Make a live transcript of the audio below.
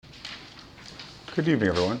Good evening,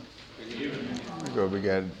 everyone. Good evening.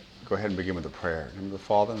 Go ahead and begin with a prayer. In the name of the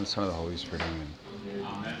Father, and the Son, and the Holy Spirit. Amen.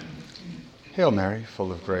 Amen. Hail Mary,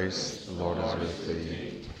 full of grace, the Lord is with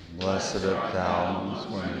thee. Blessed art thou amongst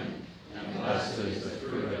women, and blessed is the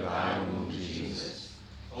fruit of thy womb, Jesus.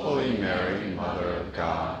 Holy Mary, Mother of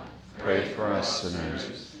God, pray for us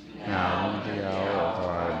sinners, now and at the hour of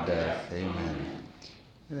our death. Amen.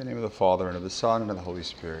 In the name of the Father, and of the Son, and of the Holy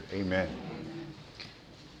Spirit. Amen.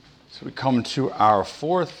 So we come to our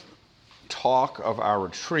fourth talk of our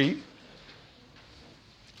retreat,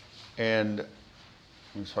 and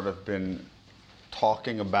we've sort of been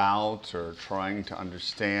talking about or trying to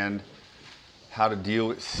understand how to deal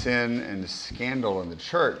with sin and scandal in the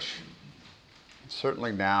church.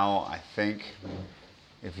 Certainly now, I think,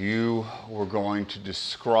 if you were going to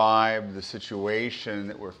describe the situation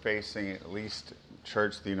that we're facing, at least the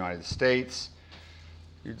Church of the United States,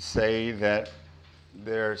 you'd say that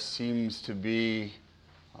there seems to be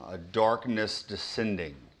a darkness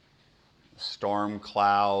descending. Storm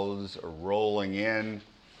clouds are rolling in,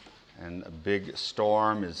 and a big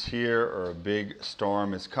storm is here or a big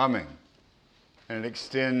storm is coming. And it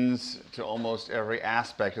extends to almost every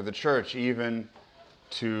aspect of the church, even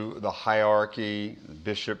to the hierarchy, the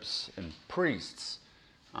bishops and priests.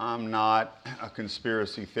 I'm not a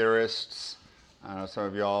conspiracy theorist. I know some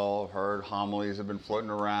of y'all have heard homilies have been floating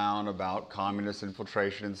around about communist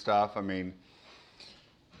infiltration and stuff. I mean,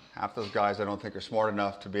 half those guys I don't think are smart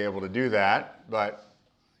enough to be able to do that, but,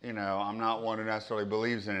 I'm not one who necessarily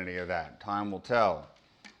believes in any of that. Time will tell.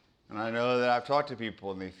 And I know that I've talked to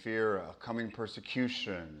people and they fear a coming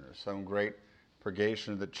persecution or some great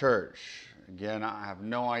purgation of the church. Again, I have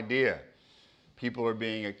no idea. People are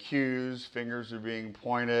being accused, fingers are being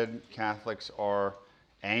pointed, Catholics are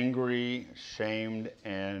angry, ashamed,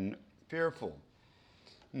 and fearful.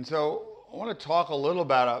 And so I want to talk a little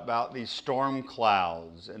about these storm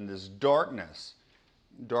clouds and this darkness.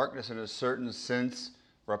 Darkness, in a certain sense,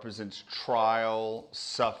 represents trial,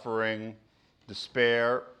 suffering,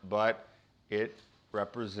 despair, but it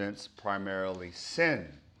represents primarily sin.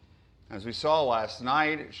 As we saw last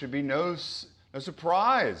night, it should be no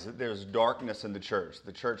surprise that there's darkness in the church.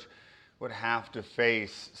 The church would have to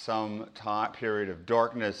face some time period of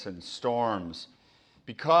darkness and storms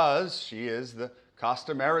because she is the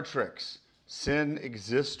Casta Meretrix. Sin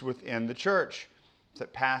exists within the church. It's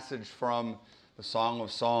that passage from the Song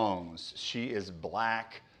of Songs. She is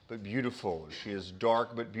black but beautiful. She is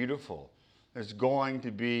dark but beautiful. There's going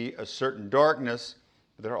to be a certain darkness,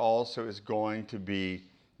 but there also is going to be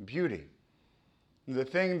beauty. The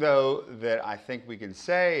thing, though, that I think we can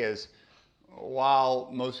say is, while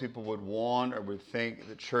most people would want or would think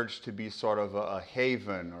the church to be sort of a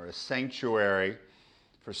haven or a sanctuary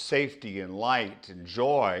for safety and light and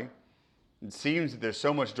joy, it seems that there's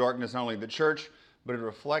so much darkness not only in the church, but it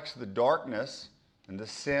reflects the darkness and the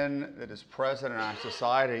sin that is present in our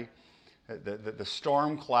society, the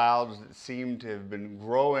storm clouds that seem to have been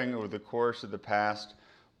growing over the course of the past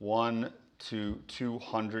 1 to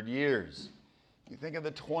 200 years. You think of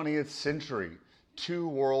the 20th century, 2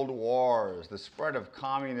 world wars, the spread of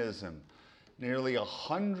communism, nearly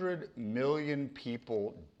 100 million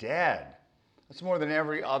people dead. That's more than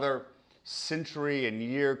every other century and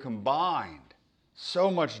year combined.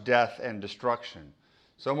 So much death and destruction.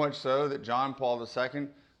 So much so that John Paul II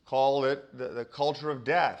called it the culture of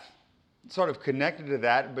death. It's sort of connected to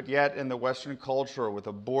that, but yet in the Western culture with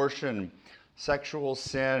abortion, sexual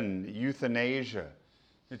sin, euthanasia.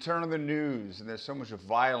 You turn on the news and there's so much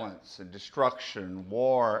violence and destruction,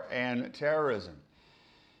 war and terrorism.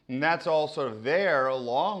 And that's all sort of there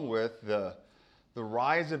along with the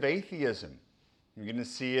rise of atheism. You're going to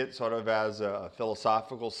see it sort of as a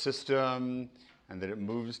philosophical system and that it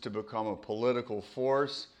moves to become a political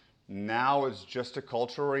force. Now it's just a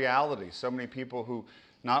cultural reality. So many people who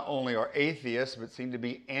not only are atheists but seem to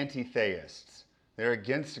be anti-theists. They're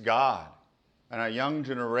against God. And our young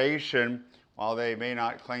generation, while they may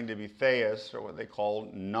not claim to be theists, or what they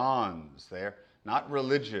call nones, they're not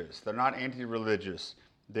religious, they're not anti-religious,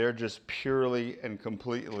 they're just purely and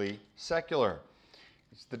completely secular.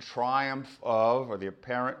 It's the triumph of, or the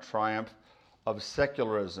apparent triumph of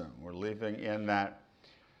secularism. We're living in that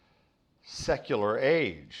secular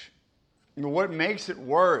age. What makes it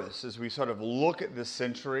worse as we sort of look at this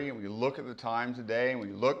century, and we look at the time today, and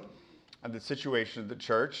we look at the situation of the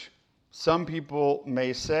church, some people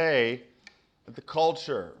may say that the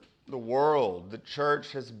culture, the world, the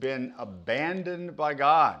church has been abandoned by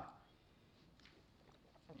God.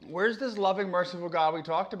 Where's this loving, merciful God we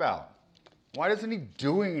talked about? Why isn't he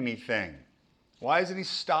doing anything? Why isn't he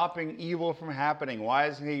stopping evil from happening? Why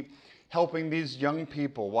isn't he helping these young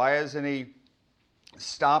people? Why isn't he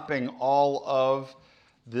stopping all of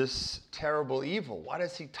this terrible evil? Why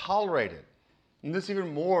does he tolerate it? And this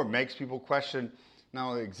even more makes people question not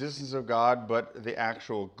only the existence of God, but the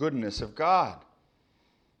actual goodness of God.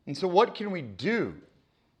 And so what can we do?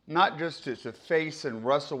 Not just to face and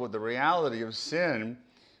wrestle with the reality of sin,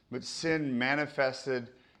 but sin manifested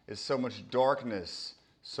as so much darkness,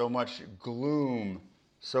 so much gloom,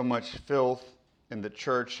 so much filth in the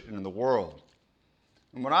church and in the world.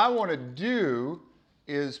 And what I want to do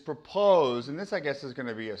is propose, and this I guess is going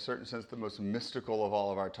to be in a certain sense the most mystical of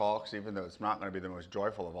all of our talks, even though it's not going to be the most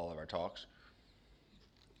joyful of all of our talks.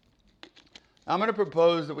 I'm going to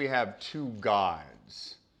propose that we have two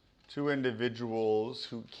guides, two individuals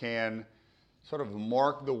who can sort of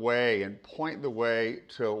mark the way and point the way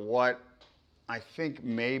to what I think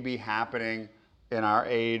may be happening in our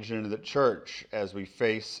age and in the church as we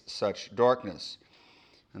face such darkness.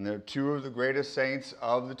 And they're two of the greatest saints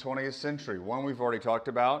of the 20th century. One we've already talked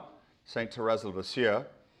about, Saint Therese of Lisieux,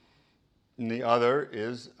 and the other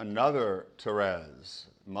is another Therese,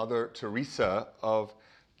 Mother Teresa of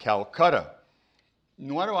Calcutta.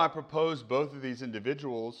 And why do I propose both of these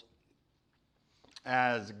individuals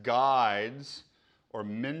as guides or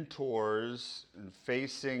mentors in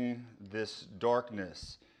facing this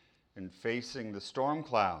darkness and facing the storm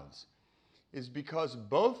clouds? Is because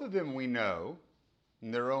both of them, we know, in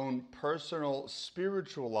their own personal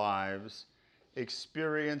spiritual lives,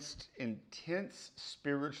 experienced intense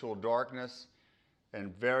spiritual darkness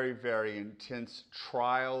and very, very intense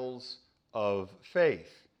trials of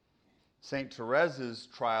faith. St. Therese's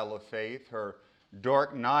trial of faith, her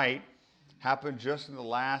dark night, happened just in the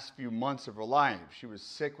last few months of her life. She was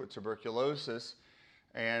sick with tuberculosis,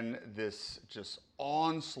 and this just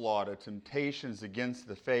onslaught of temptations against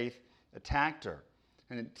the faith attacked her.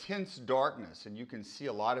 An intense darkness, and you can see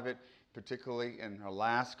a lot of it, particularly in her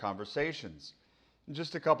last conversations. And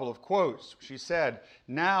just a couple of quotes. She said,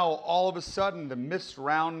 "Now, all of a sudden, the mists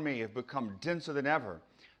round me have become denser than ever.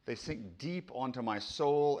 They sink deep onto my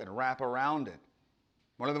soul and wrap around it."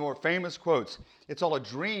 One of the more famous quotes, "It's all a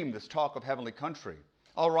dream, this talk of heavenly country.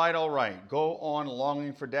 All right, go on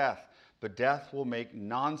longing for death, but death will make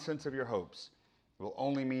nonsense of your hopes. It will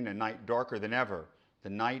only mean a night darker than ever, the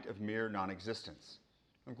night of mere non-existence."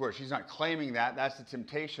 Of course, she's not claiming that. That's the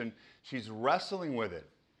temptation. She's wrestling with it.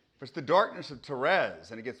 But it's the darkness of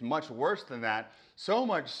Therese, and it gets much worse than that. So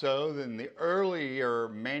much so that in the earlier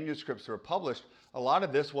manuscripts that were published, a lot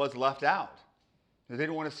of this was left out. They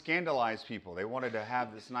didn't want to scandalize people. They wanted to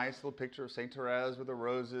have this nice little picture of St. Therese with the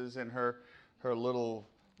roses and her little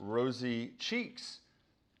rosy cheeks.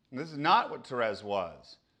 And this is not what Therese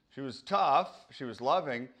was. She was tough, she was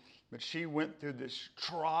loving, but she went through this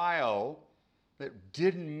trial that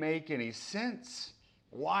didn't make any sense.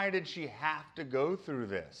 Why did she have to go through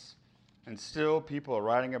this? And still people are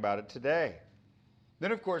writing about it today.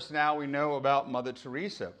 Then, of course, now we know about Mother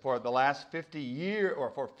Teresa. For the last 50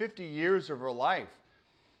 years of her life,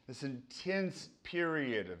 this intense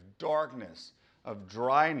period of darkness, of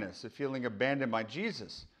dryness, of feeling abandoned by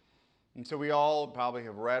Jesus. And so we all probably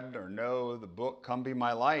have read or know the book, Come Be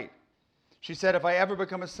My Light. She said, "If I ever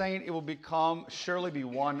become a saint, it will surely be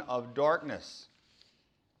one of darkness.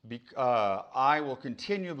 I will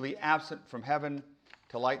continually be absent from heaven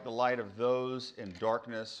to light the light of those in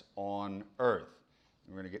darkness on earth."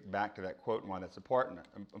 We're going to get back to that quote and why that's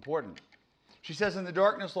important. She says, "In the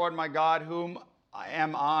darkness, Lord my God, whom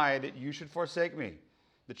am I that you should forsake me?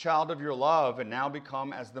 The child of your love, and now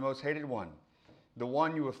become as the most hated one. The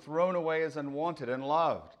one you have thrown away as unwanted and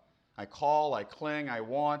loved. I call, I cling, I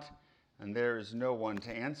want, and there is no one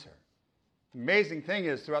to answer." The amazing thing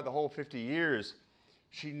is, throughout the whole 50 years,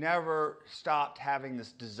 she never stopped having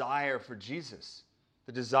this desire for Jesus,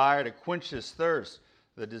 the desire to quench his thirst,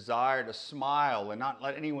 the desire to smile and not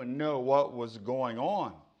let anyone know what was going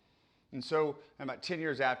on. And so about 10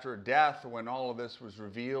 years after her death, when all of this was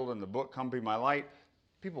revealed in the book, Come Be My Light,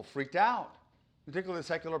 people freaked out, particularly the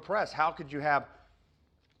secular press. How could you have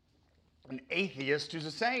an atheist who's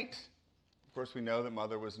a saint? Of course, we know that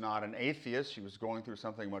Mother was not an atheist. She was going through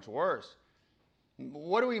something much worse.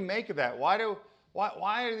 What do we make of that?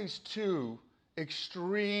 Why are these two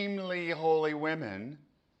extremely holy women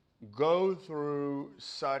go through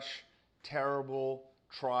such terrible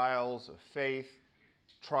trials of faith,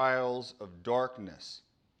 trials of darkness?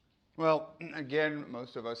 Well, again,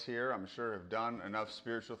 most of us here, I'm sure, have done enough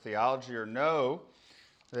spiritual theology or know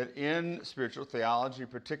that in spiritual theology,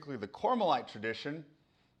 particularly the Carmelite tradition,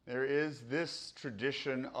 there is this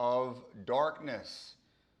tradition of darkness,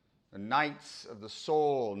 the nights of the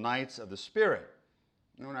soul, nights of the spirit.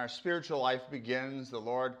 And when our spiritual life begins, the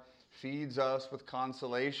Lord feeds us with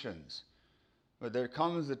consolations. But there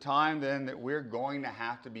comes a time then that we're going to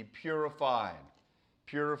have to be purified.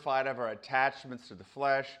 Purified of our attachments to the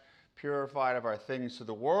flesh, purified of our things to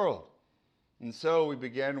the world. And so we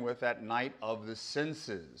begin with that night of the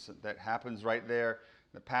senses that happens right there,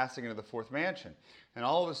 the passing into the fourth mansion. And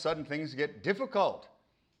all of a sudden things get difficult.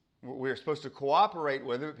 We're supposed to cooperate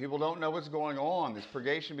with it, but people don't know what's going on. This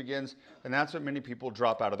purgation begins, and that's when many people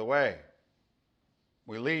drop out of the way.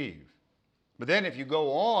 We leave. But then if you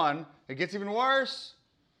go on, it gets even worse.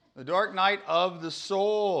 The dark night of the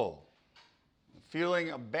soul.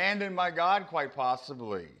 Feeling abandoned by God, quite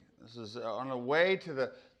possibly. This is on the way to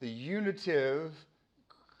the unitive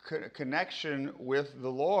connection with the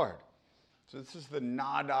Lord. So this is the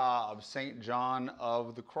nada of St. John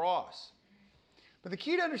of the Cross. But the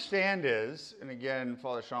key to understand is, and again,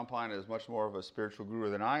 Father Champagne is much more of a spiritual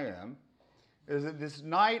guru than I am, is that this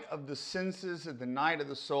night of the senses and the night of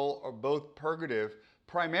the soul are both purgative,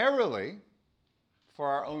 primarily for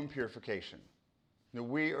our own purification. That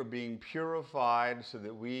we are being purified so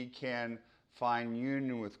that we can find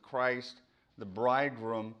union with Christ, the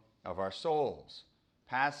bridegroom of our souls,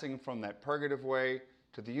 passing from that purgative way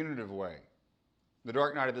to the unitive way. The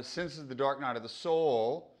dark night of the senses, the dark night of the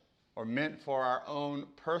soul, are meant for our own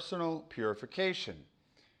personal purification.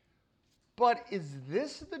 But is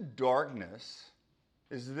this the darkness?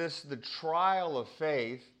 Is this the trial of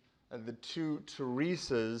faith that the two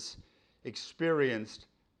Teresas experienced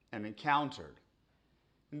and encountered?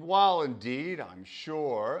 And while indeed I'm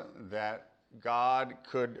sure that God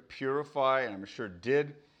could purify, and I'm sure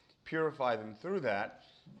did purify them through that,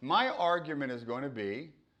 my argument is going to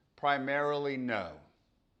be primarily no.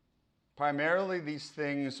 Primarily, these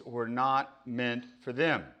things were not meant for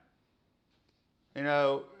them. You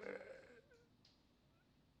know,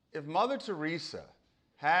 if Mother Teresa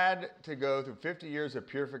had to go through 50 years of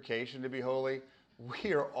purification to be holy,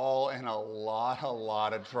 we are all in a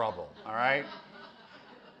lot of trouble, all right?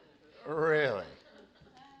 Really.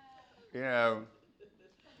 You know,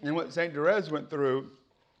 and what St. Therese went through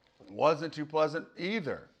wasn't too pleasant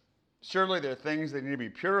either. Surely there are things they need to be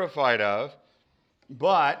purified of,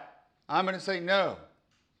 but I'm going to say no,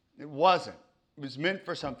 it wasn't. It was meant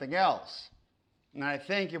for something else. And I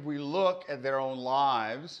think if we look at their own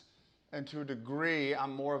lives, and to a degree,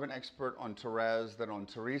 I'm more of an expert on Therese than on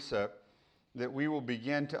Teresa, that we will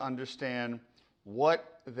begin to understand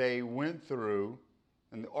what they went through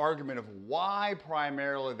and the argument of why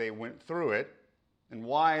primarily they went through it and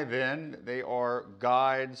why then they are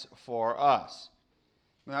guides for us.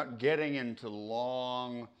 Without getting into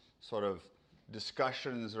long sort of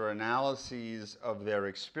discussions or analyses of their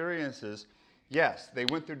experiences, yes, they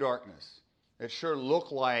went through darkness. It sure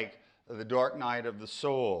looked like the dark night of the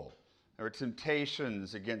soul. There were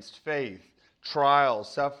temptations against faith,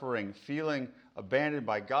 trials, suffering, feeling abandoned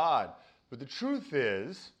by God. But the truth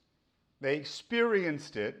is, they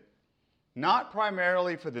experienced it not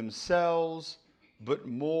primarily for themselves, but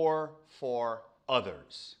more for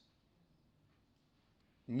others.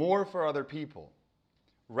 More for other people.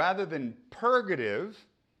 Rather than purgative,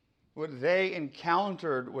 what they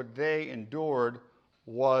encountered, what they endured,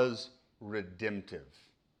 was redemptive.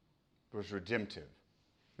 It was redemptive.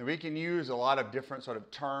 Now, we can use a lot of different sort of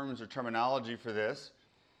terms or terminology for this.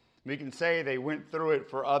 We can say they went through it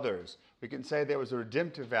for others. We can say there was a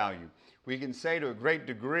redemptive value. We can say to a great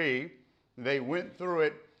degree they went through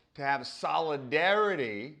it to have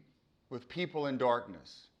solidarity with people in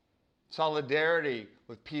darkness. Solidarity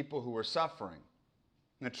with people who were suffering.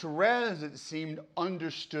 Now, Therese, it seemed,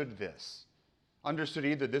 understood this. Understood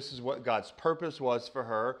either this is what God's purpose was for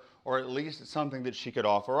her, or at least it's something that she could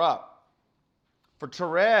offer up. For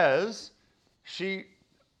Therese, she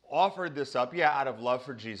offered this up, out of love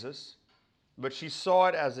for Jesus, but she saw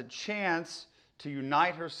it as a chance to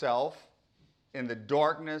unite herself in the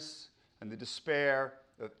darkness and the despair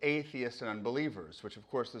of atheists and unbelievers, which, of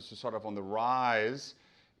course, this was sort of on the rise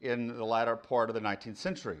in the latter part of the 19th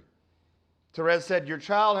century. Therese said, "Your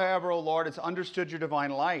child, however, O Lord, has understood your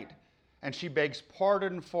divine light," and she begs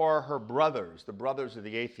pardon for her brothers, the brothers of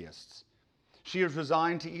the atheists. She is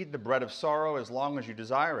resigned to eat the bread of sorrow as long as you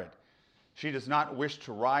desire it. She does not wish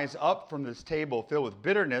to rise up from this table filled with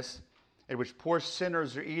bitterness, at which poor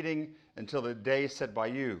sinners are eating until the day set by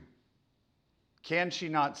you. Can she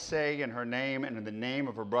not say in her name and in the name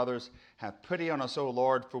of her brothers, "Have pity on us, O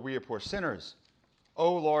Lord, for we are poor sinners"?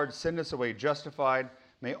 O Lord, send us away justified.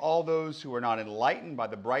 May all those who are not enlightened by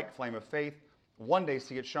the bright flame of faith one day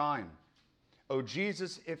see it shine. O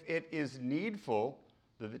Jesus, if it is needful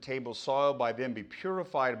that the table soiled by them be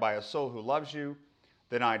purified by a soul who loves you,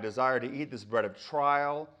 then I desire to eat this bread of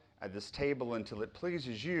trial at this table until it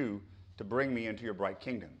pleases you to bring me into your bright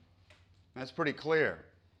kingdom. That's pretty clear.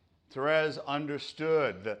 Therese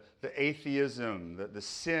understood the atheism, the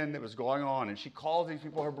sin that was going on, and she called these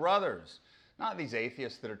people her brothers, not these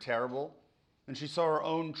atheists that are terrible. And she saw her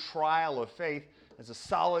own trial of faith as a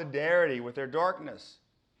solidarity with their darkness,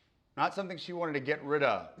 not something she wanted to get rid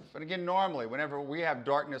of. And again, normally, whenever we have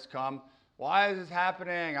darkness come, why is this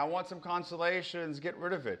happening? I want some consolations, get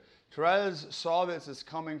rid of it. Therese saw this as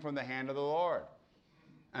coming from the hand of the Lord,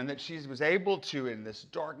 and that she was able to, in this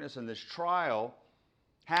darkness and this trial,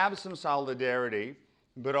 have some solidarity,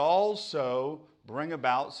 but also bring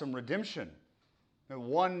about some redemption. That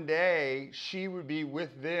one day she would be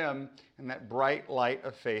with them in that bright light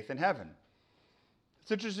of faith in heaven.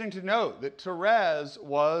 It's interesting to note that Therese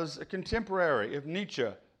was a contemporary of Nietzsche,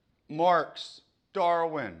 Marx,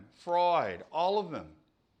 Darwin, Freud, all of them,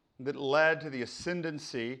 that led to the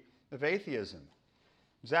ascendancy of atheism.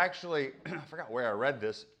 It was actually, I forgot where I read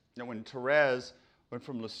this, that when Therese went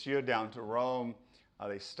from Lisieux down to Rome,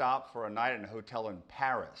 they stopped for a night in a hotel in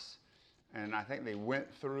Paris. And I think they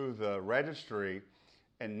went through the registry,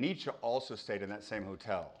 and Nietzsche also stayed in that same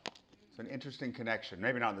hotel. It's an interesting connection.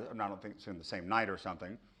 Maybe not, I don't think it's in the same night or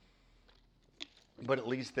something, but at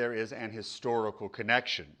least there is an historical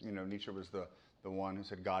connection. You know, Nietzsche was the one who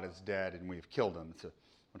said, God is dead and we've killed him. It's a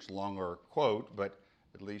much longer quote, but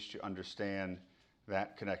at least you understand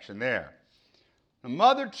that connection there. The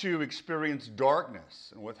mother, too, experienced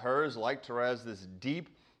darkness, and with hers, like Therese, this deep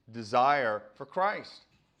desire for Christ.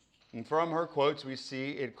 And from her quotes, we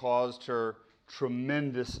see it caused her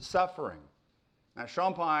tremendous suffering. Now,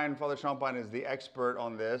 Father Champagne is the expert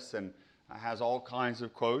on this and has all kinds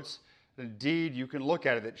of quotes. Indeed, you can look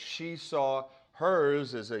at it that she saw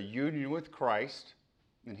hers as a union with Christ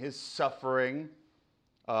and his suffering,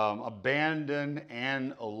 abandoned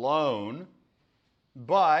and alone,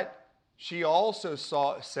 but she also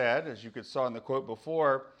said, as you saw in the quote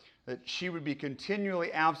before, that she would be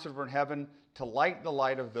continually absent from heaven to light the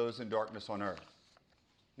light of those in darkness on earth.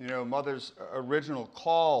 You know, Mother's original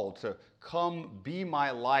call to come be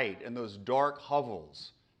my light in those dark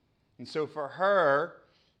hovels. And so for her,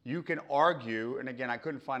 you can argue, and again, I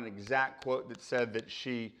couldn't find an exact quote that said that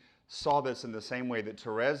she saw this in the same way that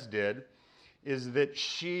Therese did, is that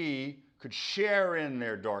she could share in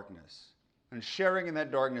their darkness. And sharing in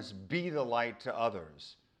that darkness, be the light to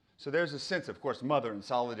others. So there's a sense, of course, Mother in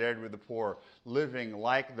solidarity with the poor, living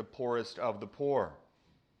like the poorest of the poor.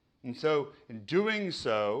 And so in doing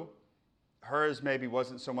so, hers maybe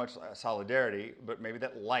wasn't so much solidarity, but maybe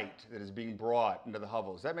that light that is being brought into the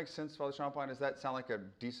hovel. Does that make sense, Father Champagne? Does that sound like a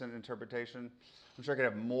decent interpretation? I'm sure I could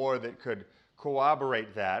have more that could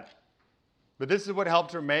corroborate that. But this is what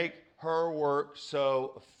helped her make her work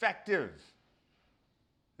so effective.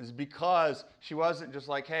 Is because she wasn't just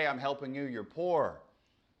like, hey, I'm helping you, you're poor.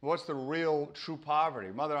 What's the real true poverty?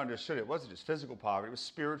 Mother understood it. It wasn't just physical poverty, it was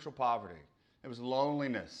spiritual poverty. It was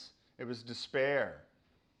loneliness. It was despair.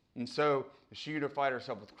 And so as she unified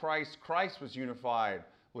herself with Christ, Christ was unified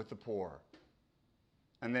with the poor.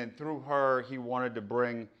 And then through her, he wanted to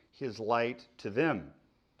bring his light to them.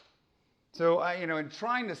 So, in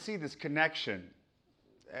trying to see this connection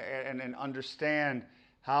and understand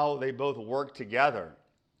how they both work together,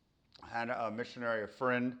 I had a missionary, a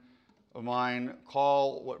friend of mine,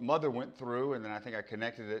 call what Mother went through, and then I think I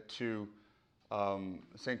connected it to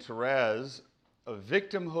St. Therese, a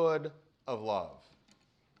victimhood of love.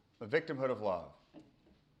 A victimhood of love.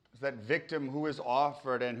 It's that victim who is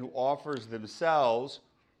offered and who offers themselves.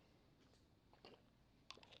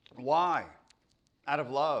 Why? Out of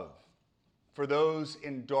love. For those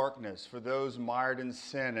in darkness, for those mired in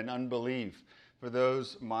sin and unbelief, for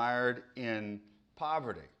those mired in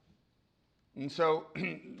poverty. And so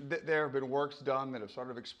there have been works done that have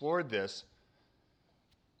sort of explored this.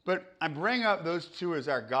 But I bring up those two as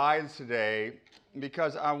our guides today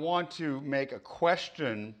because I want to make a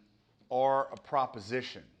question or a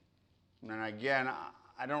proposition. And again,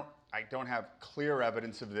 I don't have clear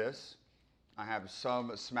evidence of this. I have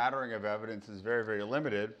some smattering of evidence that's very, very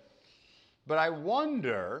limited. But I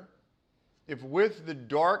wonder if with the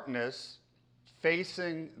darkness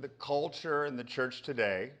facing the culture and the church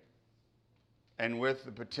today, and with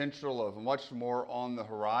the potential of much more on the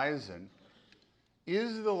horizon,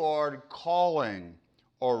 is the Lord calling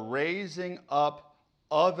or raising up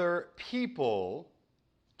other people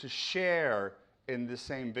to share in the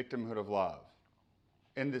same victimhood of love,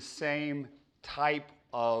 in the same type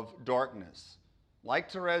of darkness? Like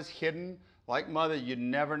Therese, hidden, like Mother, you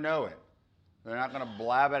never know it. They're not going to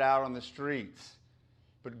blab it out on the streets.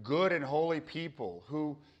 But good and holy people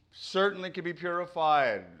who certainly could be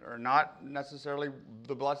purified, or not necessarily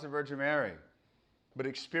the Blessed Virgin Mary, but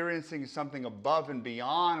experiencing something above and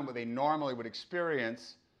beyond what they normally would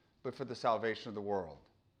experience, but for the salvation of the world.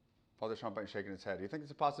 Father Champagne shaking his head. Do you think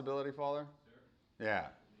it's a possibility, Father? Sure. Yeah.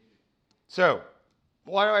 So,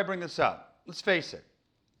 why do I bring this up? Let's face it.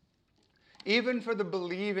 Even for the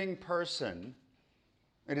believing person,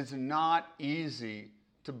 it is not easy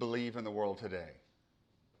to believe in the world today.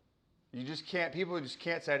 You just can't, people just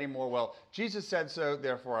can't say anymore, well, Jesus said so,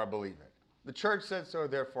 therefore I believe it. The church said so,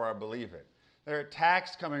 therefore I believe it. There are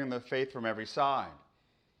attacks coming on the faith from every side.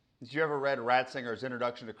 If you ever read Ratzinger's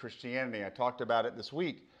Introduction to Christianity, I talked about it this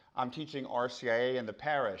week. I'm teaching RCIA in the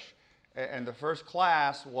parish, and the first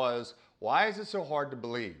class was, why is it so hard to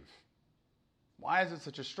believe? Why is it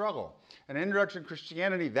such a struggle? In Introduction to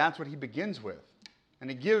Christianity, that's what he begins with. And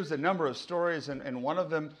he gives a number of stories, and one of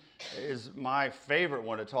them is my favorite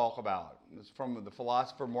one to talk about. It's from the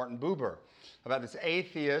philosopher Martin Buber, about this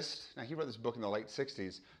atheist. Now, he wrote this book in the late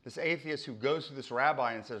 60s. This atheist who goes to this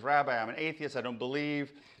rabbi and says, Rabbi, I'm an atheist. I don't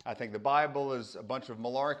believe. I think the Bible is a bunch of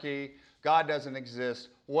malarkey. God doesn't exist.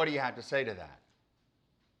 What do you have to say to that?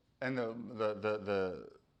 And the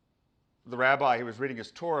rabbi who was reading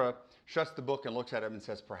his Torah shuts the book and looks at him and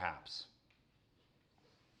says, perhaps.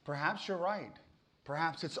 Perhaps you're right.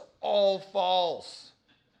 Perhaps it's all false.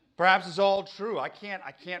 Perhaps it's all true. I can't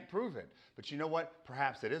prove it. But you know what?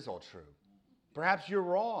 Perhaps it is all true. Perhaps you're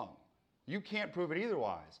wrong. You can't prove it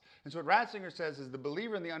eitherwise. And so what Ratzinger says is the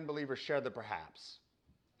believer and the unbeliever share the perhaps.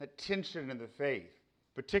 That tension in the faith.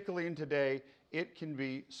 Particularly in today, it can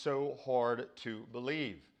be so hard to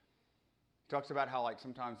believe. He talks about how like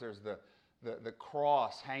sometimes there's the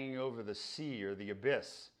cross hanging over the sea or the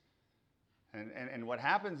abyss. And what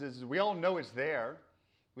happens is we all know it's there.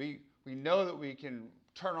 We know that we can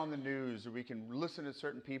turn on the news or we can listen to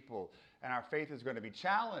certain people and our faith is going to be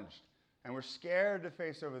challenged. And we're scared to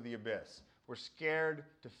face over the abyss. We're scared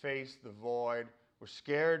to face the void. We're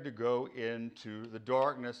scared to go into the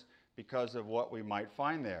darkness because of what we might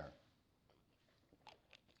find there.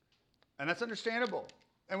 And that's understandable.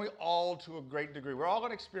 And we all, to a great degree, we're all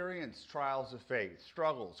going to experience trials of faith,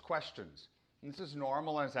 struggles, questions. And this is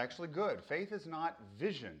normal and it's actually good. Faith is not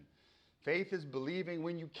vision. Faith is believing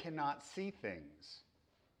when you cannot see things.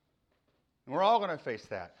 And we're all going to face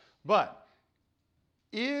that. But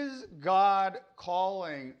is God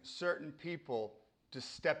calling certain people to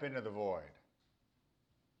step into the void?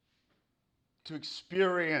 To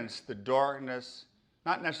experience the darkness,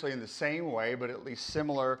 not necessarily in the same way, but at least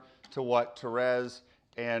similar to what Therese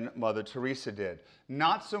and Mother Teresa did.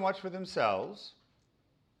 Not so much for themselves,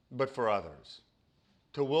 but for others.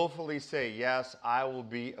 To willfully say, yes, I will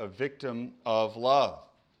be a victim of love.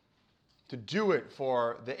 To do it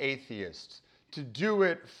for the atheists. To do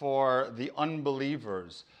it for the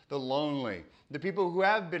unbelievers, the lonely, the people who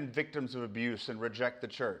have been victims of abuse and reject the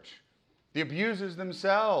church. The abusers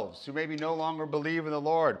themselves who maybe no longer believe in the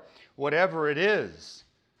Lord. Whatever it is,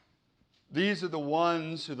 these are the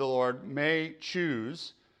ones who the Lord may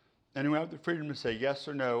choose and who have the freedom to say yes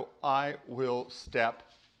or no, I will step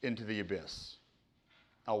into the abyss.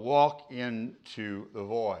 I'll walk into the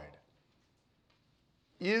void.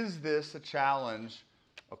 Is this a challenge,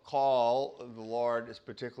 a call the Lord is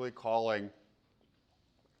particularly calling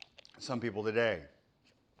some people today?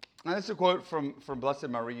 Now, this is a quote from Blessed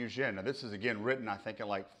Marie Eugène. Now, this is, again, written, I think,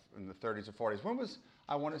 in the 30s or 40s. When was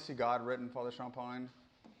I Want to See God written, Father Champagne?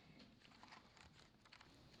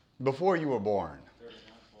 Before you were born. 39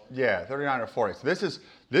 or 40. Yeah, 39 or 40. So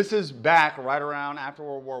this is back right around after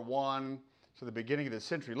World War I, to the beginning of the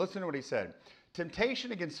century. Listen to what he said.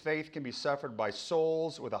 Temptation against faith can be suffered by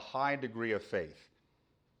souls with a high degree of faith.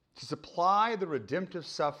 To supply the redemptive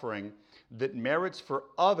suffering that merits for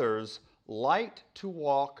others light to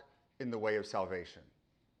walk in the way of salvation.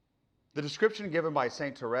 The description given by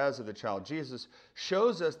St. Therese of the child Jesus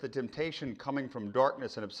shows us the temptation coming from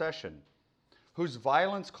darkness and obsession, whose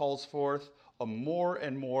violence calls forth a more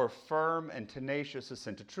and more firm and tenacious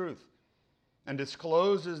ascent to truth, and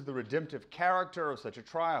discloses the redemptive character of such a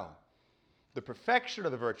trial. The perfection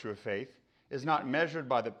of the virtue of faith is not measured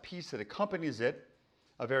by the peace that accompanies it.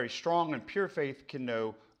 A very strong and pure faith can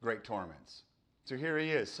know great torments. So here he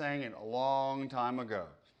is saying it a long time ago.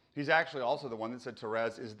 He's actually also the one that said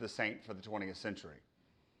Therese is the saint for the 20th century.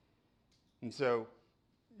 And so,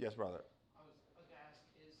 yes, brother. I was going to ask,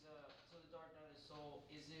 so the dark night of the soul,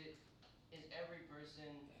 is every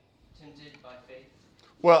person tempted by faith?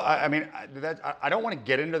 Well, I don't want to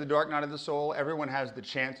get into the dark night of the soul. Everyone has the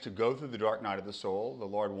chance to go through the dark night of the soul. The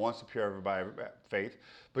Lord wants to purify by faith.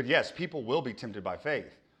 But yes, people will be tempted by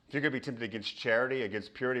faith. If you're going to be tempted against charity,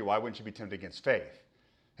 against purity, why wouldn't you be tempted against faith?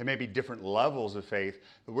 There may be different levels of faith,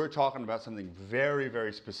 but we're talking about something very,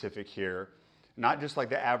 very specific here. Not just like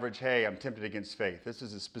the average, hey, I'm tempted against faith. This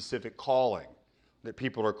is a specific calling that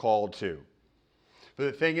people are called to. But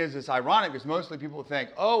the thing is, it's ironic because mostly people think,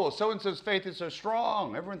 oh, well, so-and-so's faith is so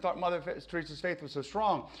strong. Everyone thought Mother Teresa's faith was so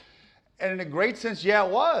strong. And in a great sense, yeah,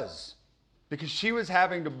 it was. Because she was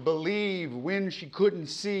having to believe when she couldn't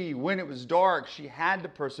see, when it was dark. She had to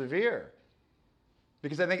persevere.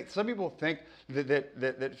 Because I think some people think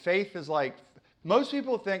that faith is like, most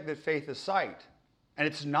people think that faith is sight. And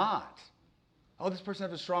it's not. Oh, this person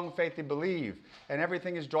has a strong faith, they believe, and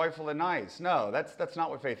everything is joyful and nice. No, that's not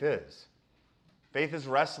what faith is. Faith is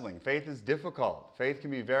wrestling. Faith is difficult. Faith can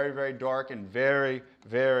be very, very dark and very,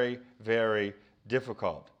 very, very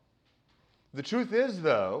difficult. The truth is,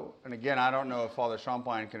 though, and again, I don't know if Father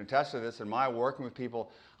Champagne can attest to this, in my working with people,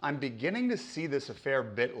 I'm beginning to see this a fair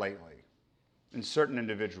bit lately in certain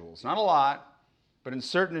individuals. Not a lot, but in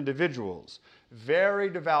certain individuals. Very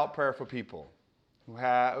devout, prayerful people who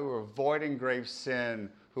are avoiding grave sin,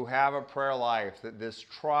 who have a prayer life, that this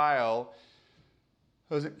trial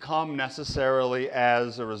doesn't come necessarily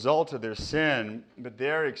as a result of their sin, but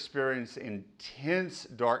they're experiencing intense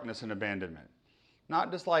darkness and abandonment.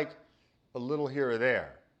 Not just like a little here or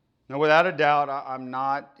there. Now, without a doubt, I'm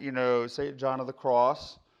not, St. John of the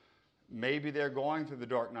Cross. Maybe they're going through the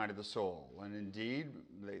dark night of the soul, and indeed,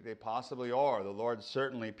 they possibly are. The Lord's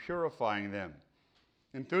certainly purifying them.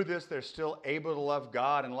 And through this, they're still able to love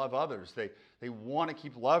God and love others. They want to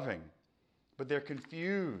keep loving, but they're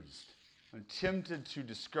confused and tempted to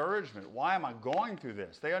discouragement. Why am I going through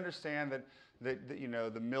this? They understand that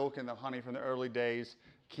the milk and the honey from the early days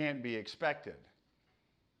can't be expected.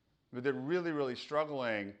 But they're really, really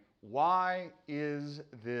struggling. Why is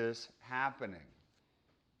this happening?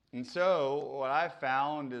 And so what I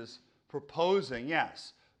found is proposing,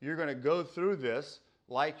 yes, you're going to go through this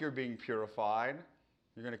like you're being purified.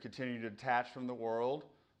 You're going to continue to detach from the world.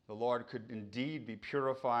 The Lord could indeed be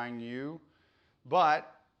purifying you.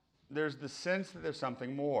 But there's the sense that there's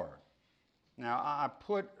something more. Now,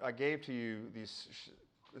 I gave to you this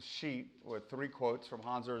sheet with 3 quotes from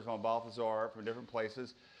Hans Urs von Balthasar from different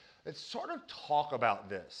places that sort of talk about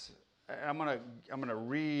this. I'm going to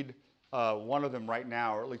read one of them right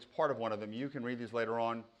now, or at least part of one of them. You can read these later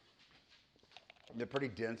on. They're pretty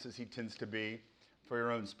dense, as he tends to be, for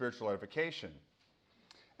your own spiritual edification.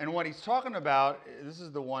 And what he's talking about, this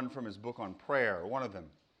is the one from his book on prayer, one of them,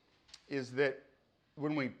 is that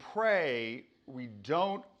when we pray, we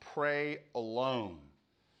don't pray alone.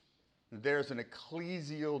 There's an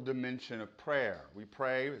ecclesial dimension of prayer. We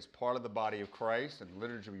pray as part of the body of Christ. In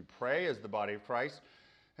liturgy, we pray as the body of Christ.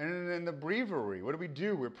 And in the breviary, what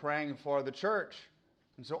do? We're praying for the church.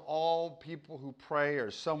 And so all people who pray are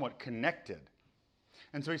somewhat connected.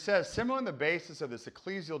 And so he says, similar on the basis of this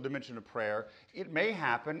ecclesial dimension of prayer, it may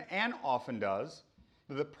happen, and often does,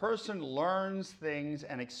 that the person learns things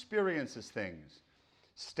and experiences things,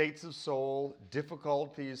 states of soul,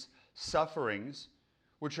 difficulties, sufferings,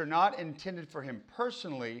 which are not intended for him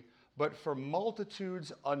personally, but for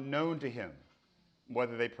multitudes unknown to him,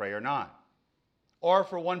 whether they pray or not, or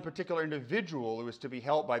for one particular individual who is to be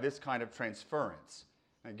helped by this kind of transference.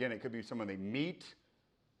 Again, it could be someone they meet,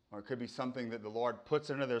 or it could be something that the Lord puts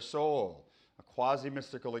into their soul, a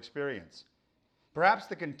quasi-mystical experience. Perhaps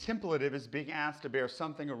the contemplative is being asked to bear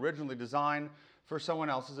something originally designed for someone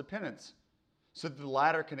else's penance, so that the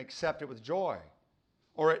latter can accept it with joy.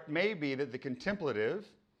 Or it may be that the contemplative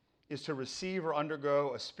is to receive or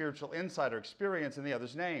undergo a spiritual insight or experience in the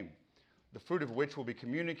other's name, the fruit of which will be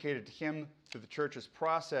communicated to him through the church's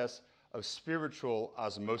process of spiritual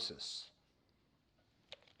osmosis.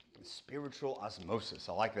 Spiritual osmosis,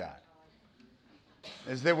 I like that.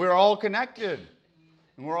 Is that we're all connected.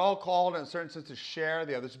 And we're all called in a certain sense to share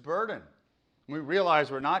the other's burden. And we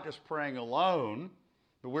realize we're not just praying alone,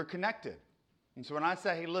 but we're connected. And so when I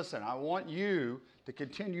say, hey, listen, I want you to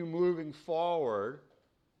continue moving forward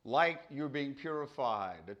like you're being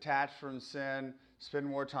purified, detached from sin, spend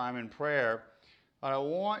more time in prayer, I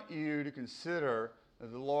want you to consider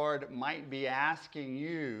that the Lord might be asking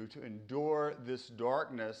you to endure this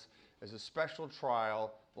darkness as a special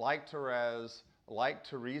trial, like Therese, like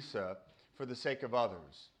Teresa, for the sake of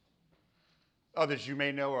others. Others you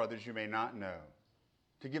may know or others you may not know.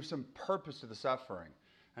 To give some purpose to the suffering.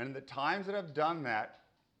 And in the times that I've done that,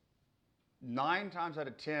 9 times out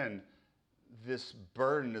of 10, this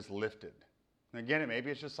burden is lifted. And again, maybe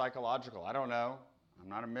it's just psychological. I don't know.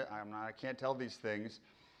 I can't tell these things.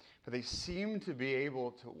 But they seem to be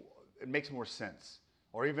able to, it makes more sense.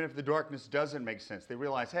 Or even if the darkness doesn't make sense, they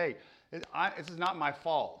realize, hey, this is not my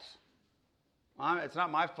fault. It's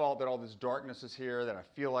not my fault that all this darkness is here, that I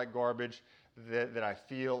feel like garbage, that I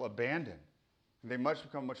feel abandoned. They must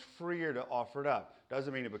become much freer to offer it up.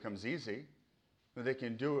 Doesn't mean it becomes easy, but they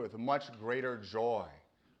can do it with a much greater joy,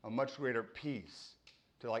 a much greater peace,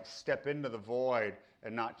 to like step into the void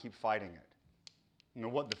and not keep fighting it. You know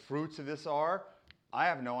what the fruits of this are? I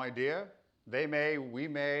have no idea. We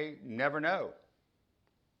may never know.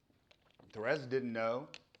 Therese didn't know.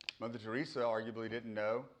 Mother Teresa arguably didn't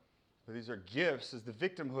know. But these are gifts as the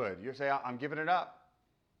victimhood. You say, I'm giving it up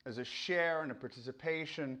as a share and a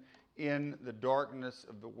participation in the darkness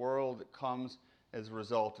of the world that comes as a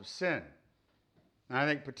result of sin. And I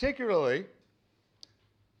think particularly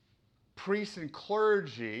priests and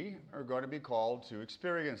clergy are going to be called to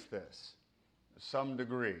experience this to some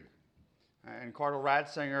degree. And Cardinal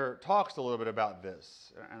Ratzinger talks a little bit about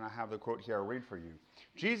this, and I have the quote here I'll read for you.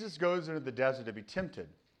 Jesus goes into the desert to be tempted,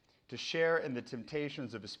 to share in the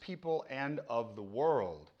temptations of his people and of the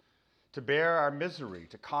world, to bear our misery,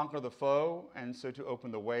 to conquer the foe, and so to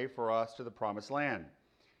open the way for us to the promised land.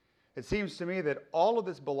 It seems to me that all of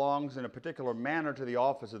this belongs in a particular manner to the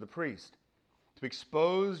office of the priest, to be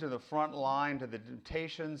exposed in the front line to the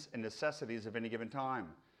temptations and necessities of any given time,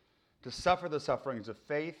 to suffer the sufferings of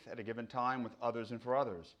faith at a given time with others and for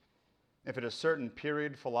others. If at a certain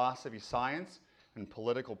period philosophy, science, and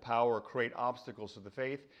political power create obstacles to the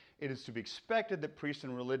faith, it is to be expected that priests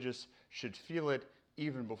and religious should feel it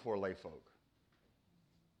even before layfolk.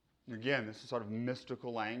 Again, this is sort of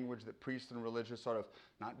mystical language that priests and religious sort of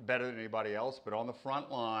not better than anybody else, but on the front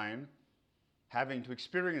line, having to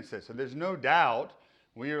experience this. And there's no doubt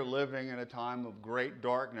we are living in a time of great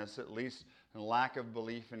darkness, at least and lack of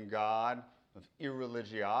belief in God, of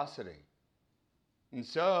irreligiosity. And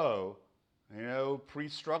so,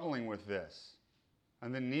 priests struggling with this.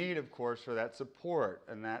 And the need, of course, for that support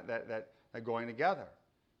and that going together.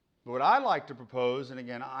 But what I like to propose, and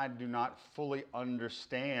again, I do not fully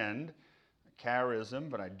understand charism,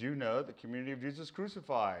 but I do know the community of Jesus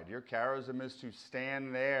crucified. Your charism is to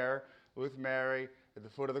stand there with Mary at the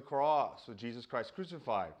foot of the cross with Jesus Christ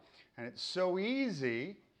crucified. And it's so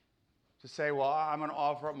easy to say, well, I'm going to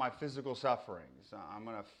offer up my physical sufferings. I'm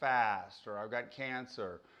going to fast, or I've got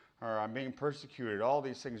cancer, or I'm being persecuted. All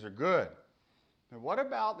these things are good. But what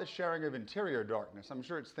about the sharing of interior darkness? I'm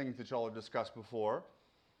sure it's things that y'all have discussed before.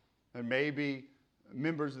 And maybe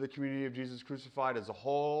members of the community of Jesus crucified as a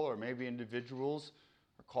whole, or maybe individuals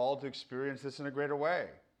are called to experience this in a greater way.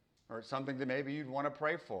 Or it's something that maybe you'd want to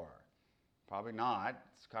pray for. Probably not.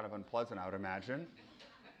 It's kind of unpleasant, I would imagine.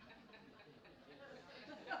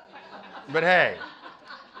 But hey,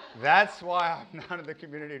 that's why I'm not in the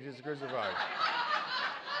community of Jesus crucified.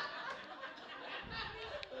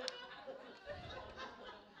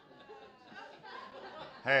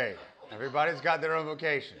 Hey, everybody's got their own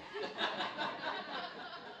vocation.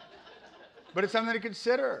 But it's something to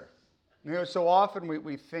consider. So often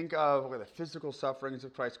we think of the physical sufferings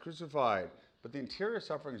of Christ crucified, but the interior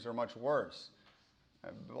sufferings are much worse.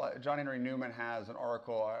 John Henry Newman has an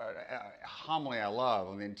article, a homily I love,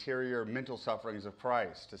 on the interior mental sufferings of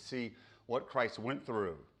Christ, to see what Christ went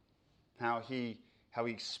through, how he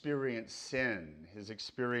experienced sin, his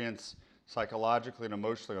experience psychologically and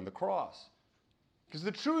emotionally on the cross. Because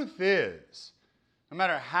the truth is, no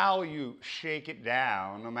matter how you shake it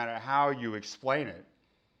down, no matter how you explain it,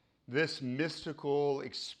 this mystical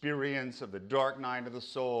experience of the dark night of the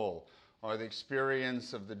soul, or the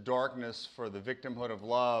experience of the darkness for the victimhood of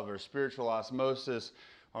love, or spiritual osmosis,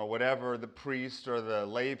 or whatever the priest or the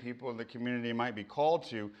lay people in the community might be called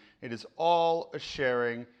to, it is all a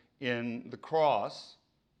sharing in the cross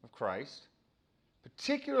of Christ,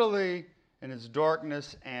 particularly in its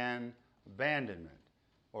darkness and abandonment,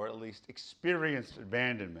 or at least experienced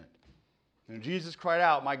abandonment. And Jesus cried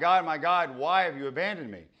out, my God, why have you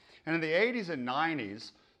abandoned me?" And in the 80s and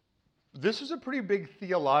 90s, this was a pretty big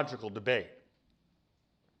theological debate.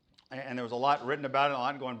 And there was a lot written about it, a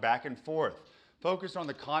lot going back and forth, focused on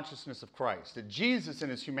the consciousness of Christ. Did Jesus in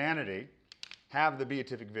his humanity have the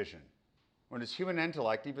beatific vision? Or in his human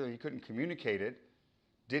intellect, even though he couldn't communicate it,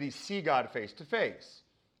 did he see God face to face?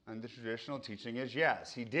 And the traditional teaching is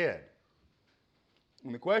yes, he did.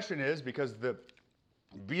 And the question is, because the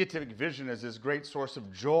beatific vision is this great source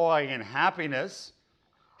of joy and happiness,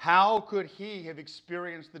 how could he have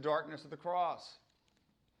experienced the darkness of the cross?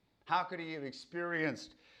 How could he have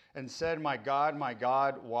experienced and said, my God,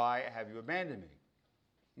 why have you abandoned me?"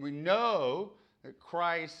 We know that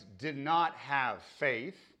Christ did not have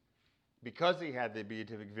faith because he had the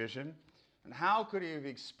beatific vision. And how could he have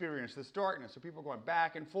experienced this darkness? So people are going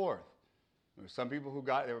back and forth. There were some people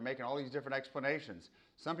they were making all these different explanations.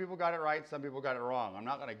 Some people got it right, some people got it wrong. I'm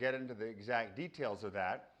not going to get into the exact details of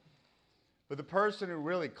that. But the person who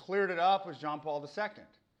really cleared it up was John Paul II.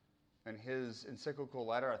 in his encyclical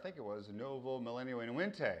letter, I think it was Novo Millennio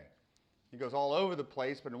Inuente. He goes all over the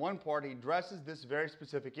place, but in one part he addresses this very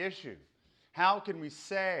specific issue. How can we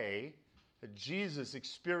say that Jesus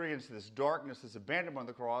experienced this darkness, this abandonment on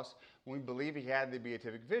the cross, when we believe he had the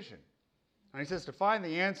beatific vision? And he says to find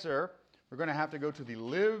the answer, we're going to have to go to the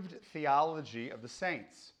lived theology of the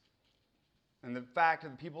saints. And the fact that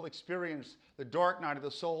the people experience the dark night of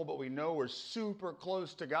the soul, but we know we're super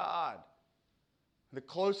close to God. The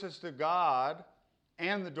closest to God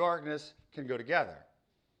and the darkness can go together.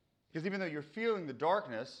 Because even though you're feeling the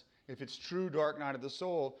darkness, if it's true dark night of the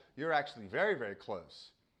soul, you're actually very, very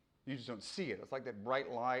close. You just don't see it. It's like that bright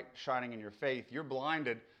light shining in your faith. You're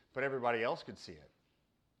blinded, but everybody else could see it.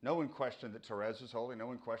 No one questioned that Therese was holy. No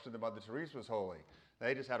one questioned that Mother Teresa was holy.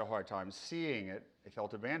 They just had a hard time seeing it. They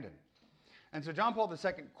felt abandoned. And so John Paul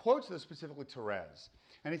II quotes this specifically Therese.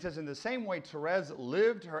 And he says, in the same way Therese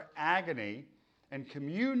lived her agony in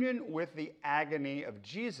communion with the agony of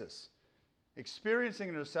Jesus, experiencing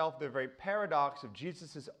in herself the very paradox of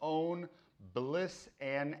Jesus' own bliss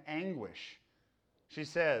and anguish. She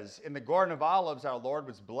says, in the Garden of Olives, our Lord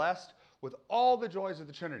was blessed with all the joys of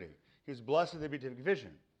the Trinity. He was blessed with the beatific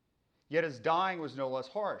vision. Yet his dying was no less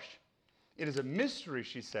harsh. It is a mystery,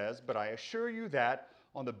 she says, but I assure you that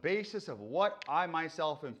on the basis of what I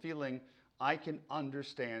myself am feeling, I can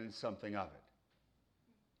understand something of it.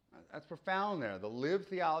 That's profound there, the lived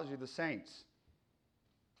theology of the saints.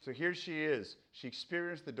 So here she is. She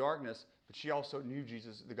experienced the darkness, but she also knew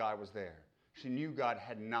Jesus, the God, was there. She knew God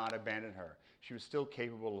had not abandoned her. She was still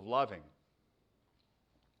capable of loving.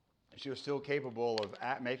 She was still capable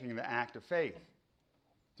of making the act of faith.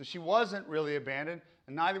 So she wasn't really abandoned,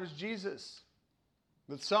 and neither was Jesus.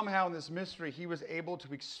 But somehow in this mystery, he was able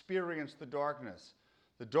to experience the darkness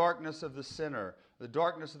of the sinner, the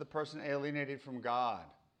darkness of the person alienated from God,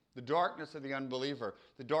 the darkness of the unbeliever,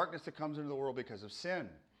 the darkness that comes into the world because of sin.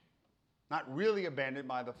 Not really abandoned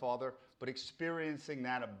by the Father, but experiencing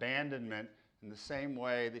that abandonment in the same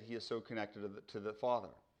way that he is so connected to the Father.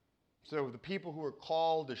 So the people who are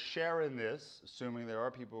called to share in this, assuming there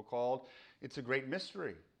are people called, it's a great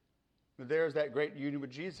mystery. There's that great union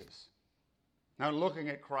with Jesus. Now looking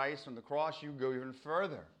at Christ on the cross, you go even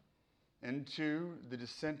further into the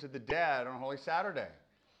descent of the dead on Holy Saturday.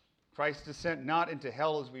 Christ's descent not into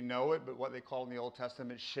hell as we know it, but what they call in the Old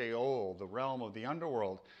Testament Sheol, the realm of the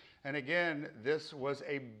underworld. And again, this was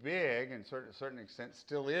a big, and to a certain extent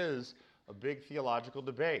still is, a big theological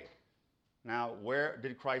debate. Now, where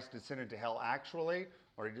did Christ descend into hell actually,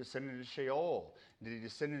 or did he descend into Sheol? Did he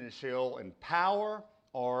descend into Sheol in power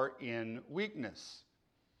or in weakness?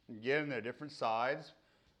 Again, there are different sides.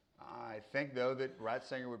 I think, though, that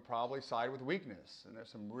Ratzinger would probably side with weakness, and there's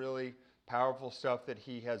some really powerful stuff that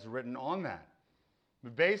he has written on that.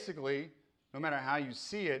 But basically, no matter how you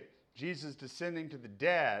see it, Jesus descending to the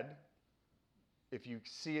dead, if you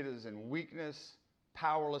see it as in weakness,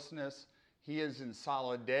 powerlessness, he is in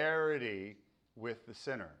solidarity with the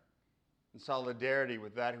sinner, in solidarity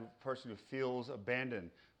with that person who feels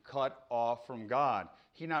abandoned, cut off from God.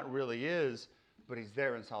 He not really is, but he's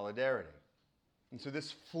there in solidarity. And so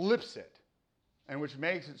this flips it, and which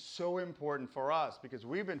makes it so important for us, because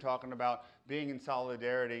we've been talking about being in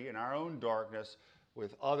solidarity in our own darkness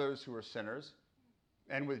with others who are sinners,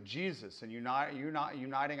 and with Jesus, and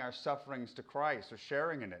uniting our sufferings to Christ, or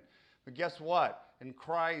sharing in it. But guess what? In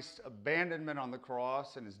Christ's abandonment on the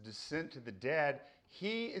cross and his descent to the dead,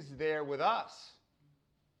 he is there with us.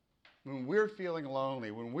 When we're feeling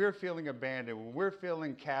lonely, when we're feeling abandoned, when we're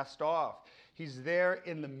feeling cast off, he's there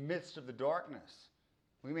in the midst of the darkness.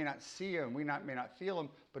 We may not see him, may not feel him,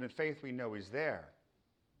 but in faith we know he's there.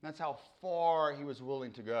 And that's how far he was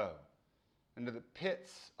willing to go, into the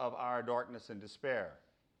pits of our darkness and despair.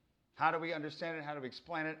 How do we understand it? How do we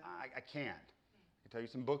explain it? I can't. I can tell you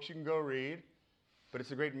some books you can go read, but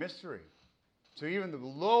it's a great mystery. So even the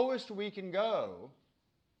lowest we can go,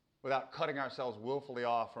 without cutting ourselves willfully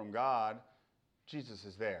off from God, Jesus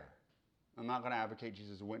is there. I'm not going to advocate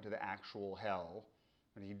Jesus went to the actual hell,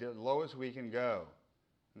 but he did the lowest we can go,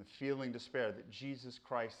 and the feeling despair that Jesus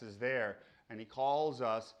Christ is there, and he calls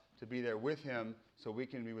us to be there with him so we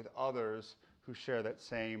can be with others who share that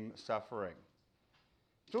same suffering.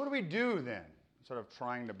 So what do we do then? Sort of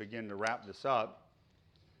trying to begin to wrap this up.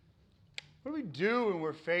 What do we do when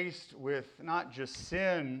we're faced with not just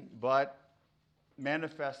sin, but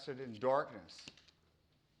manifested in darkness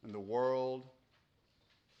in the world,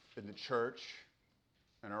 in the church,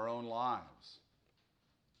 in our own lives?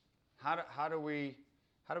 How do we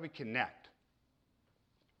connect?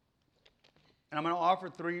 And I'm going to offer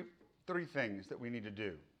three things that we need to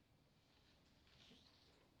do.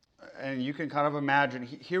 And you can kind of imagine,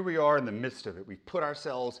 here we are in the midst of it. We've put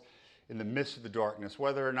ourselves in the midst of the darkness,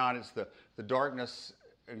 whether or not it's the darkness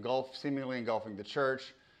seemingly engulfing the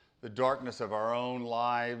church, the darkness of our own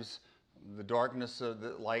lives, the darkness of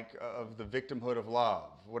the victimhood of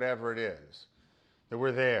love, whatever it is, that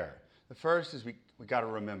we're there. The first is we got to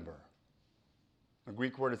remember. The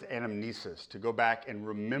Greek word is anamnesis, to go back and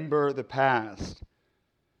remember the past.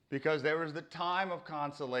 Because there was the time of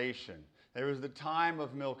consolation. There was the time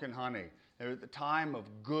of milk and honey. There was the time of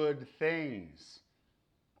good things.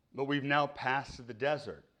 But we've now passed to the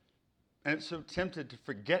desert. And it's so tempted to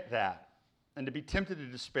forget that and to be tempted to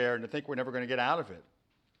despair and to think we're never going to get out of it.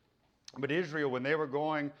 But Israel, when they were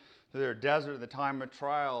going to their desert at the time of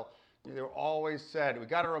trial, they were always said, we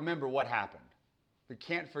got to remember what happened. We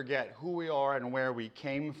can't forget who we are and where we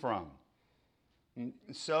came from. And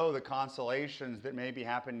so the consolations that maybe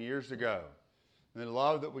happened years ago, the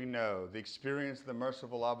love that we know, the experience of the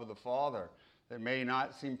merciful love of the Father that may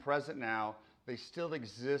not seem present now, they still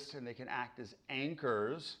exist and they can act as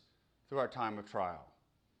anchors through our time of trial.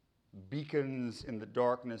 Beacons in the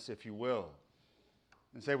darkness, if you will.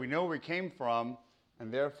 And say we know where we came from,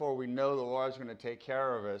 and therefore we know the Lord's going to take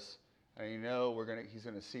care of us, and He's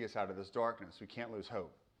going to see us out of this darkness. We can't lose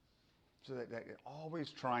hope. So that always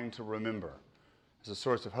trying to remember as a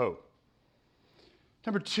source of hope.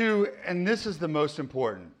 Number two, and this is the most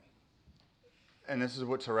important, and this is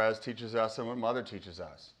what Therese teaches us and what Mother teaches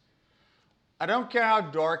us. I don't care how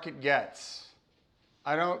dark it gets.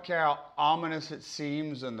 I don't care how ominous it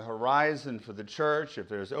seems on the horizon for the church, if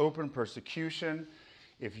there's open persecution,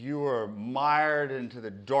 if you are mired into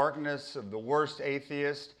the darkness of the worst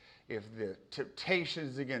atheist, if the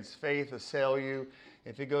temptations against faith assail you,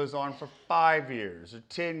 if it goes on for 5 years, or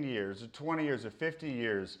 10 years, or 20 years, or 50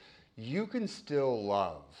 years, you can still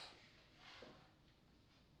love.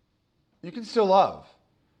 You can still love.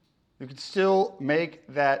 You can still make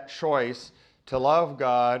that choice to love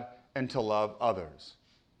God and to love others.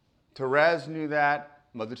 Therese knew that.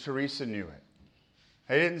 Mother Teresa knew it.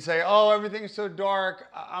 They didn't say, oh, everything's so dark,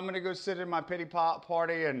 I'm going to go sit in my pity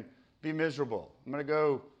party and be miserable. I'm going to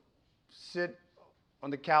go sit on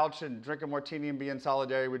the couch and drink a martini and be in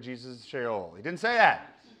solidarity with Jesus' Sheol. He didn't say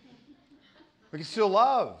that. We can still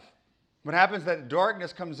love. What happens is that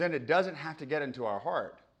darkness comes in, it doesn't have to get into our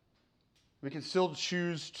heart. We can still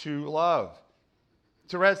choose to love.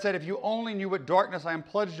 Therese said, if you only knew what darkness I am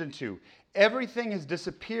plunged into, everything has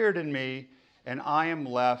disappeared in me, and I am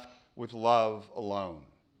left with love alone.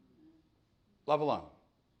 Love alone.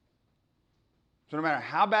 So no matter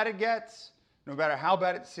how bad it gets, no matter how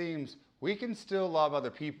bad it seems, we can still love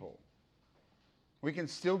other people. We can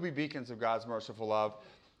still be beacons of God's merciful love.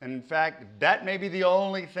 And in fact, that may be the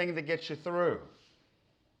only thing that gets you through.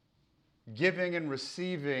 Giving and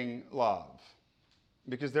receiving love.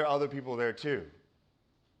 Because there are other people there too.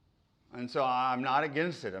 And so I'm not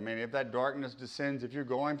against it. I mean, if that darkness descends, if you're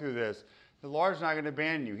going through this, the Lord's not going to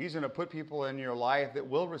abandon you. He's going to put people in your life that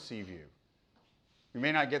will receive you. You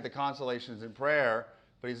may not get the consolations in prayer,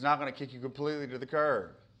 but He's not going to kick you completely to the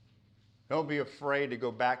curb. Don't be afraid to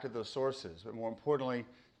go back to those sources, but more importantly,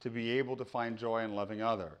 to be able to find joy in loving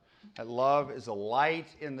other. That love is a light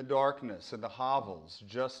in the darkness, in the hovels,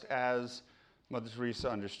 just as Mother Teresa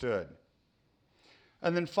understood.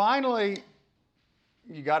 And then finally,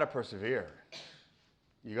 you got to persevere.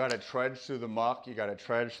 You got to trudge through the muck. You got to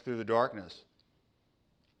trudge through the darkness.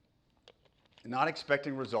 Not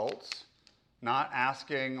expecting results. Not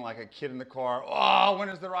asking like a kid in the car, oh, when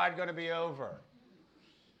is the ride going to be over?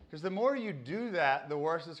 Because the more you do that, the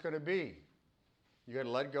worse it's going to be. You got to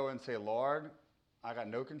let go and say, Lord, I got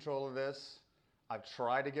no control of this. I've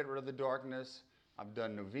tried to get rid of the darkness. I've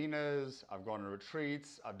done novenas. I've gone to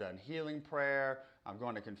retreats. I've done healing prayer. I've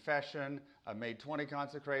gone to confession. I've made 20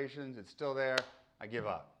 consecrations. It's still there. I give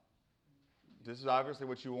up. This is obviously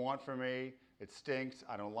what you want from me. It stinks.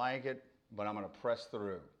 I don't like it, but I'm going to press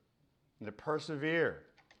through. And to persevere,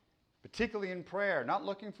 particularly in prayer, not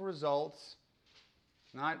looking for results,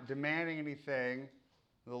 not demanding anything.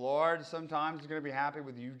 The Lord sometimes is going to be happy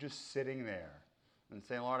with you just sitting there and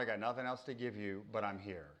saying, Lord, I got nothing else to give you, but I'm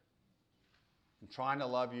here. I'm trying to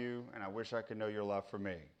love you, and I wish I could know your love for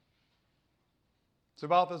me. So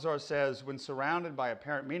Balthasar says, when surrounded by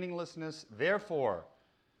apparent meaninglessness, therefore,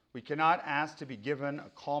 we cannot ask to be given a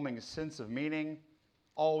calming sense of meaning.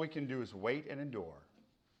 All we can do is wait and endure,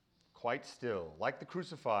 quite still, like the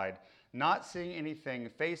crucified, not seeing anything,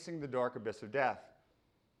 facing the dark abyss of death.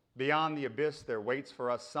 Beyond the abyss, there waits for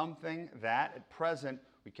us something that, at present,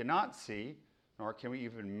 we cannot see, nor can we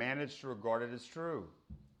even manage to regard it as true.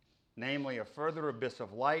 Namely, a further abyss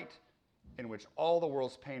of light, in which all the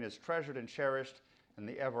world's pain is treasured and cherished, and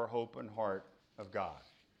the ever open heart of God.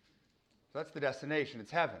 So that's the destination.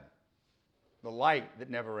 It's heaven. The light that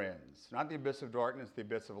never ends. Not the abyss of darkness, the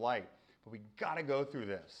abyss of light. But we got to go through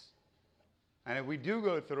this. And if we do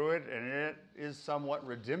go through it, and it is somewhat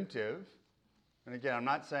redemptive, and again, I'm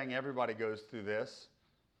not saying everybody goes through this,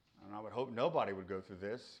 and I would hope nobody would go through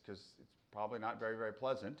this, because it's probably not very, very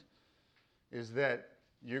pleasant, is that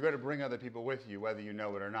you're going to bring other people with you, whether you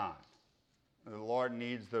know it or not. And the Lord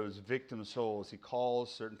needs those victim souls. He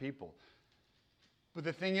calls certain people. But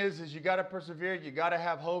the thing is you got to persevere. You got to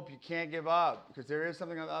have hope. You can't give up, because there is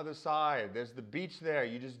something on the other side. There's the beach there.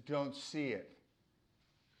 You just don't see it.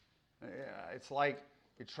 It's like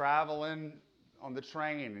you're traveling on the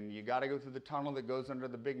train, and you got to go through the tunnel that goes under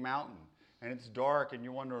the big mountain. And it's dark, and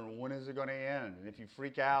you're wondering, when is it going to end? And if you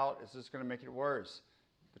freak out, it's just going to make it worse.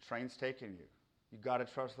 The train's taking you. You've got to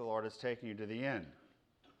trust the Lord is taking you to the end.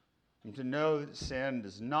 And to know that sin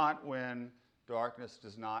does not win, darkness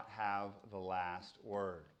does not have the last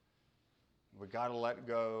word. We've got to let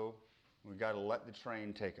go. We've got to let the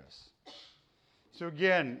train take us. So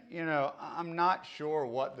again, I'm not sure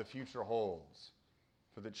what the future holds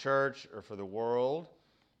for the church or for the world.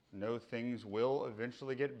 No, things will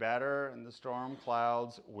eventually get better, and the storm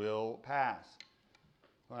clouds will pass.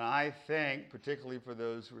 But I think, particularly for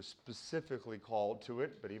those who are specifically called to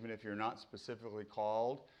it, but even if you're not specifically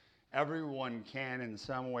called, everyone can in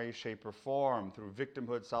some way, shape, or form, through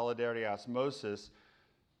victimhood, solidarity, osmosis,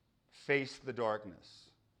 face the darkness,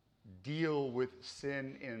 deal with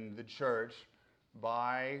sin in the church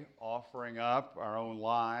by offering up our own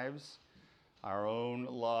lives, our own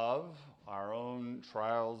love, our own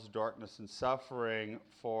trials, darkness, and suffering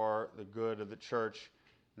for the good of the church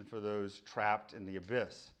and for those trapped in the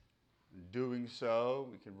abyss. In doing so,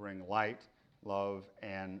 we can bring light, love,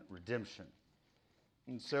 and redemption.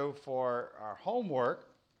 And so for our homework,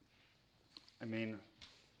 for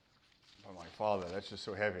my father, that's just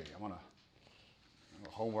so heavy. I want to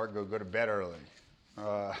homework, go to bed early.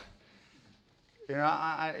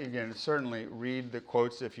 I again, certainly read the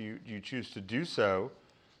quotes if you choose to do so,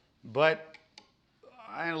 but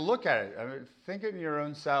look at it. Think in your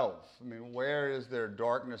own self. Where is there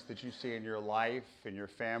darkness that you see in your life, in your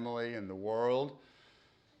family, in the world?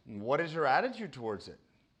 And what is your attitude towards it?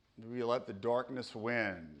 Do we let the darkness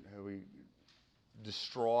win? Do we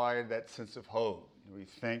destroy that sense of hope? Do we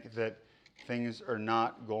think that things are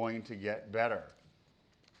not going to get better?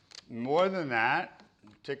 More than that,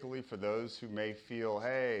 particularly for those who may feel,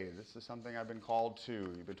 hey, this is something I've been called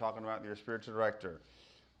to. You've been talking about in your spiritual director,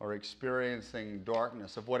 or experiencing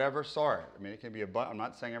darkness of whatever sort. It can be I'm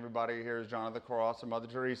not saying everybody here is John of the Cross or Mother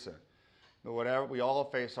Teresa, but whatever, we all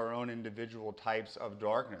face our own individual types of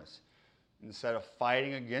darkness. Instead of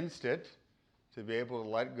fighting against it, to be able to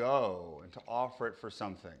let go and to offer it for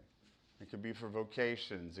something. It could be for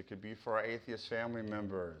vocations. It could be for our atheist family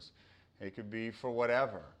members. It could be for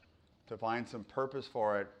whatever. To find some purpose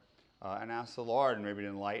for it and ask the Lord maybe to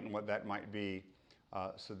enlighten what that might be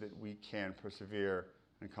so that we can persevere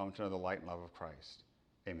and come to know the light and love of Christ.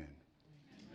 Amen.